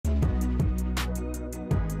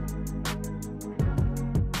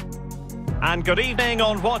And good evening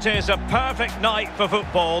on what is a perfect night for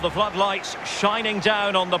football. The floodlights shining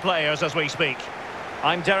down on the players as we speak.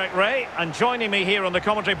 I'm Derek Ray, and joining me here on the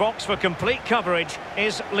commentary box for complete coverage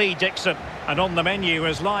is Lee Dixon. And on the menu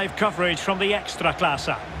is live coverage from the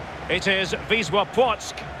Ekstraklasa. It is Wisła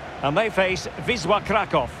Plock, and they face Wisla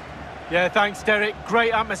Krakow. Yeah, thanks, Derek.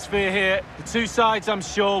 Great atmosphere here. The two sides, I'm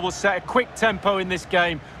sure, will set a quick tempo in this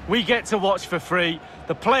game. We get to watch for free.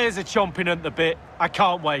 The players are chomping at the bit. I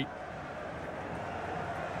can't wait.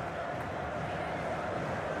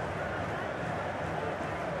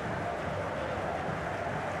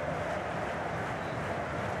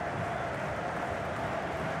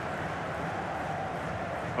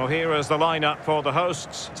 Well, here is the lineup for the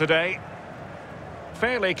hosts today.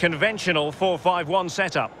 Fairly conventional 4-5-1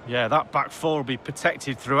 setup. Yeah, that back four will be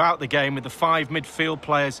protected throughout the game with the five midfield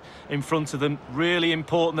players in front of them. Really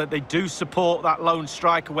important that they do support that lone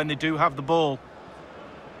striker when they do have the ball.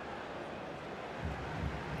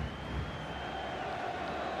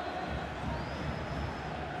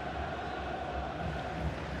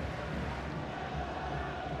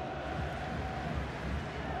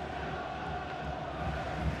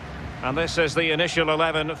 And this is the initial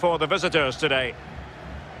 11 for the visitors today.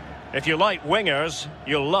 If you like wingers,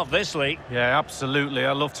 you'll love this, Lee. Yeah, absolutely.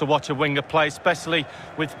 I love to watch a winger play, especially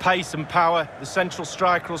with pace and power. The central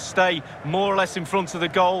striker will stay more or less in front of the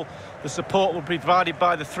goal. The support will be provided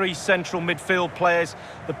by the three central midfield players.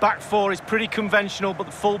 The back four is pretty conventional, but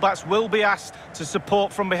the fullbacks will be asked to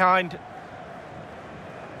support from behind.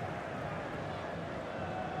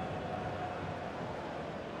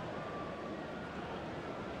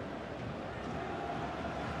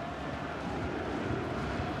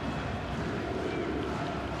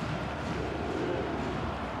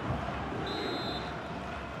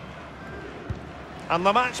 And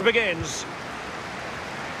the match begins.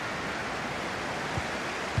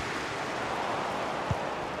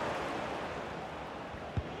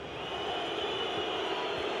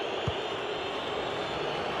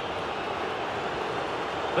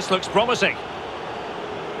 This looks promising.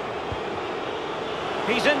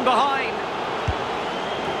 He's in behind.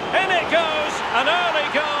 In it goes! An early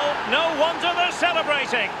goal. No wonder they're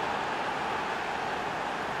celebrating.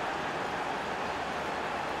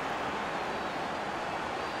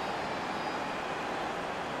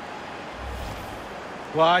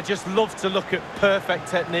 Well, I just love to look at perfect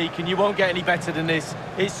technique, and you won't get any better than this.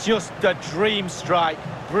 It's just a dream strike.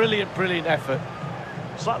 Brilliant, brilliant effort.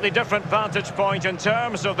 Slightly different vantage point in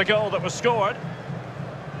terms of the goal that was scored.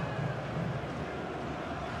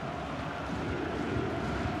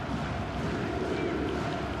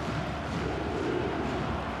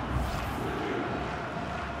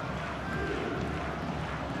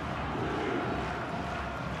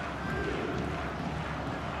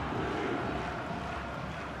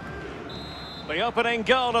 The opening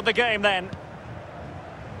goal of the game then.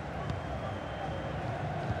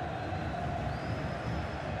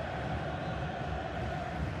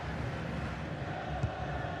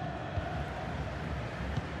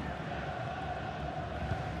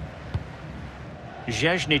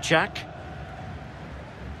 Rzeźniczak.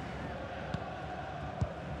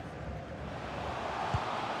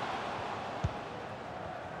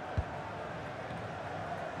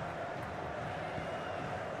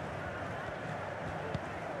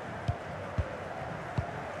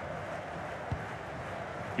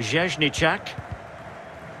 Rzeźniczak.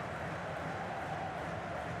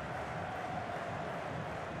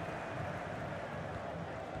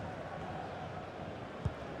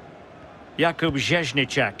 Jakub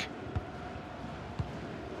Rzeźniczak.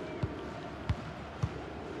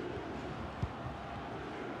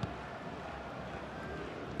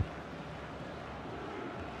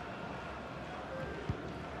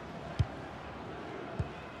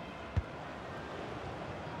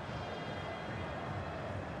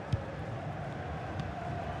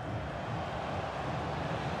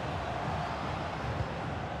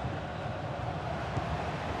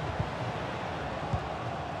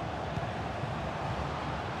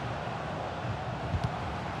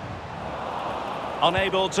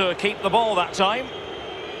 Unable to keep the ball that time.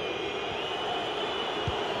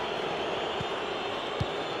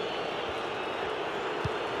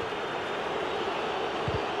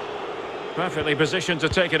 Perfectly positioned to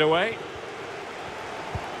take it away.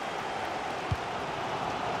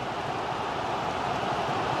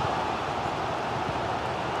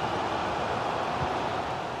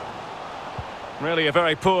 Really a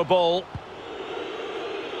very poor ball.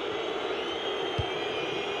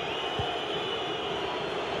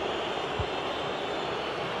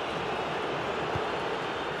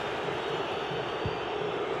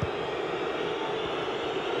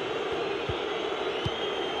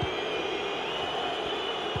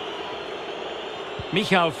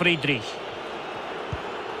 Michal Friedrich.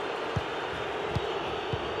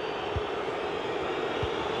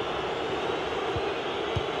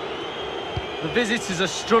 The visitors are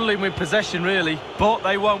struggling with possession, really, but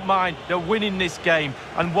they won't mind. They're winning this game.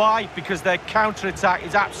 And why? Because their counter-attack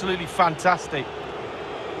is absolutely fantastic.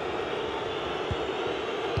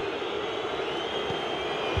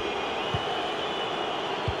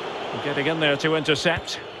 Getting in there to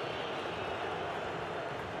intercept.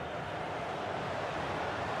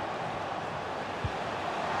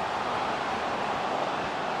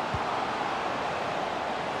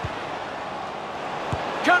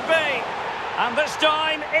 Could be. And this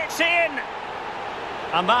time, it's in.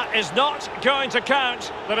 And that is not going to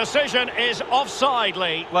count. The decision is offside,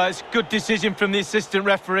 Lee. Well, it's a good decision from the assistant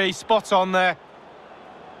referee. Spot on there.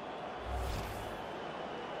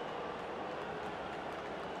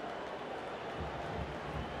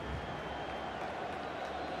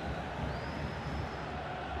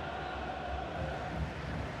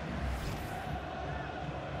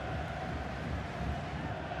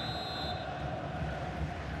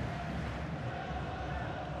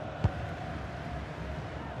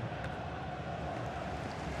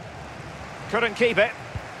 Couldn't keep it.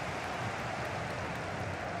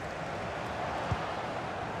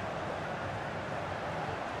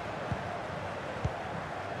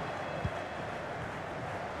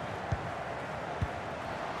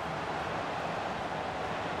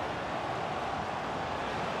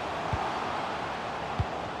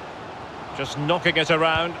 Just knocking it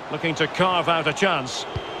around, looking to carve out a chance.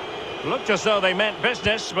 Looked as though they meant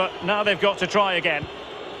business, but now they've got to try again.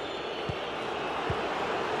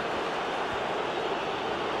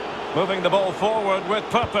 Moving the ball forward with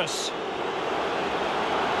purpose.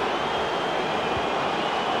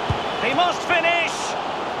 He must finish!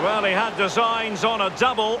 Well, he had designs on a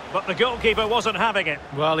double, but the goalkeeper wasn't having it.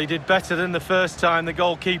 Well, he did better than the first time, the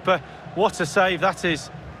goalkeeper. What a save that is.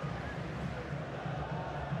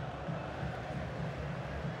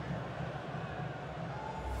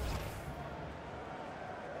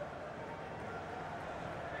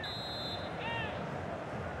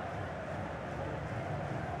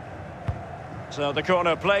 So the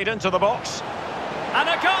corner played into the box. And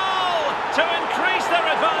a goal to increase their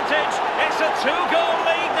advantage. It's a two-goal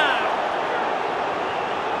lead now.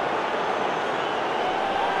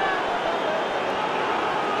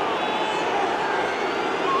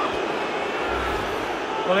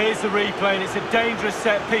 Well, here's the replay, and it's a dangerous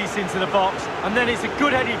set piece into the box. And then it's a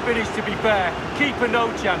good headed finish, to be fair. Keeper no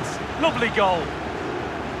chance. Lovely goal.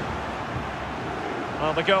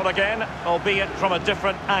 Well, the goal again, albeit from a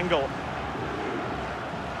different angle.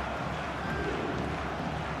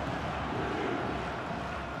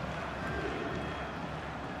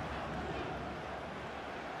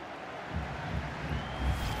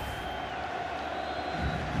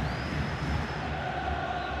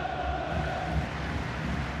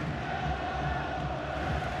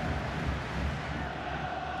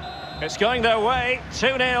 It's going their way,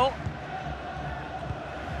 2-0.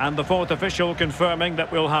 And the fourth official confirming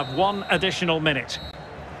that we'll have one additional minute.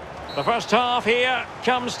 The first half here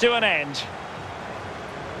comes to an end.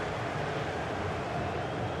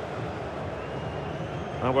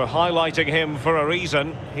 And we're highlighting him for a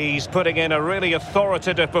reason. He's putting in a really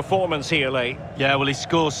authoritative performance here, Lee. Yeah, well, he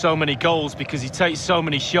scores so many goals because he takes so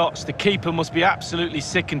many shots. The keeper must be absolutely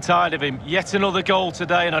sick and tired of him. Yet another goal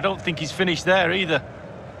today, and I don't think he's finished there either.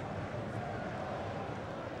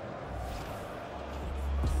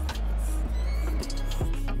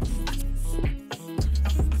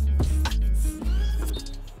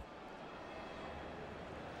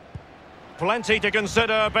 Plenty to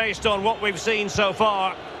consider based on what we've seen so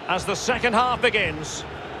far as the second half begins.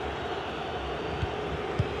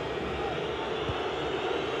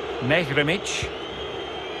 Mehretic.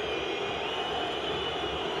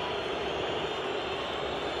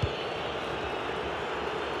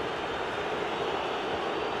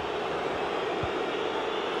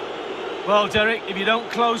 Well, Derek, if you don't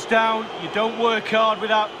close down, you don't work hard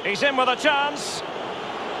without... He's in with a chance.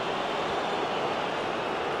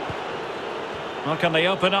 Or can they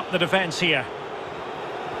open up the defence here?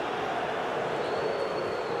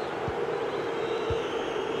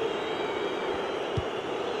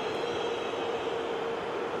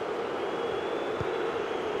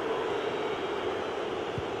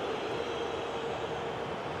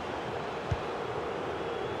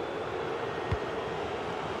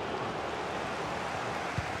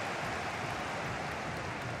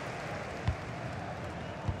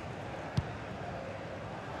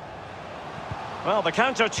 Well, the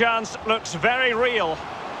counter chance looks very real.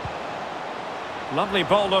 Lovely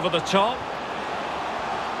ball over the top.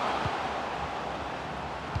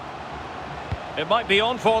 It might be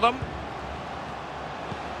on for them.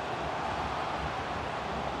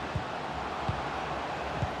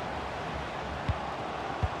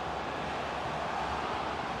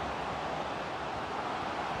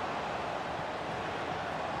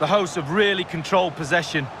 The hosts have really controlled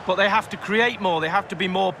possession, but they have to create more, they have to be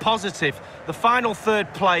more positive. The final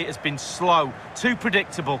third play has been slow, too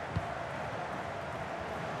predictable.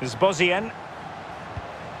 Is Bozien.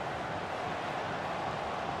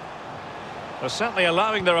 They're certainly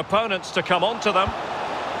allowing their opponents to come onto them.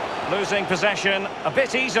 Losing possession a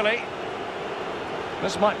bit easily.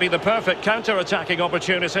 This might be the perfect counter-attacking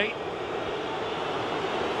opportunity.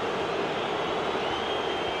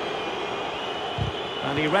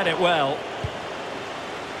 And he read it well.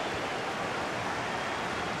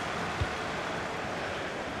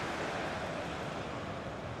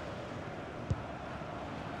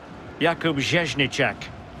 Jakub Rzeźniczak.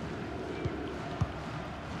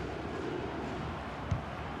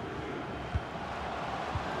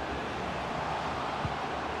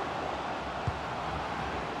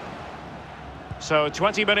 So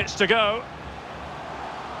 20 minutes to go.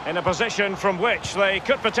 In a position from which they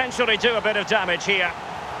could potentially do a bit of damage here.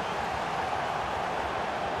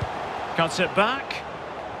 Cuts it back.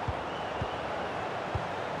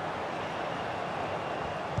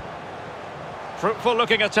 Fruitful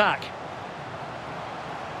looking attack.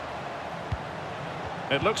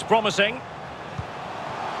 It looks promising.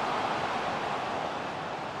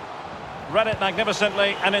 Read it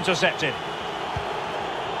magnificently and intercepted.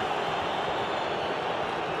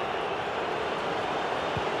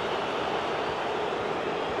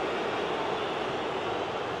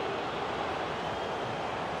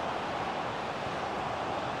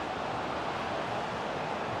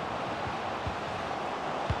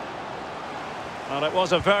 Well, it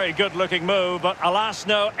was a very good-looking move, but alas,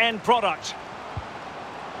 no end product.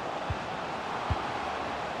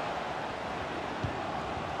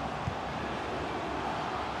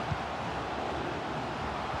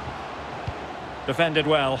 Defended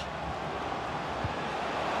well.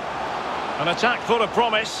 An attack full of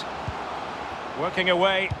promise. Working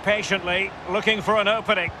away patiently, looking for an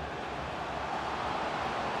opening.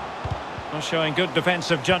 Well, showing good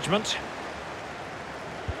defensive judgment.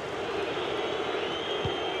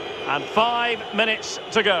 And 5 minutes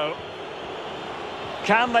to go.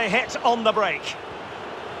 Can they hit on the break?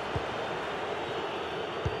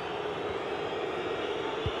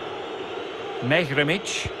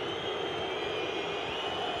 Mehrimic.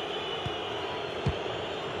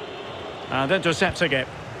 And intercepting it.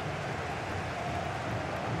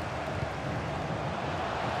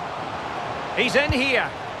 He's in here.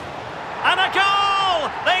 And a goal!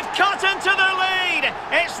 They've cut into the lead!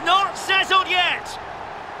 It's not settled yet!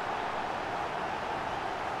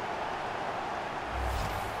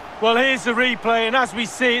 Well, here's the replay, and as we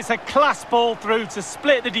see, it's a class ball through to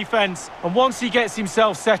split the defence. And once he gets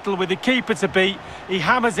himself settled with the keeper to beat, he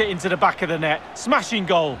hammers it into the back of the net. Smashing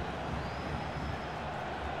goal.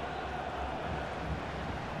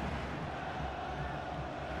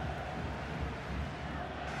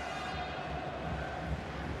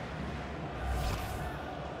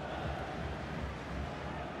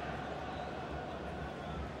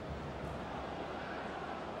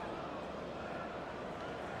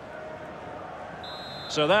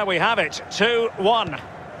 So there we have it, 2-1.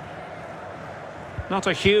 Not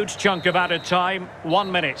a huge chunk of added time,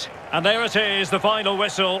 1 minute. And there it is, the final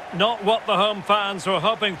whistle. Not what the home fans were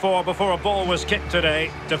hoping for before a ball was kicked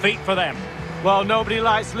today. Defeat for them. Well, nobody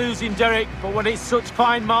likes losing, Derek, but when it's such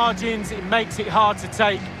fine margins, it makes it hard to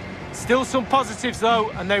take. Still some positives, though,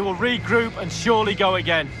 and they will regroup and surely go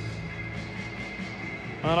again.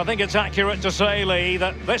 And I think it's accurate to say, Lee,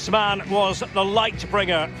 that this man was the light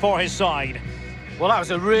bringer for his side. Well, that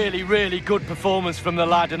was a really, really good performance from the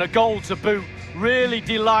lad, and a goal to boot. Really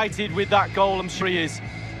delighted with that goal, I'm sure he is.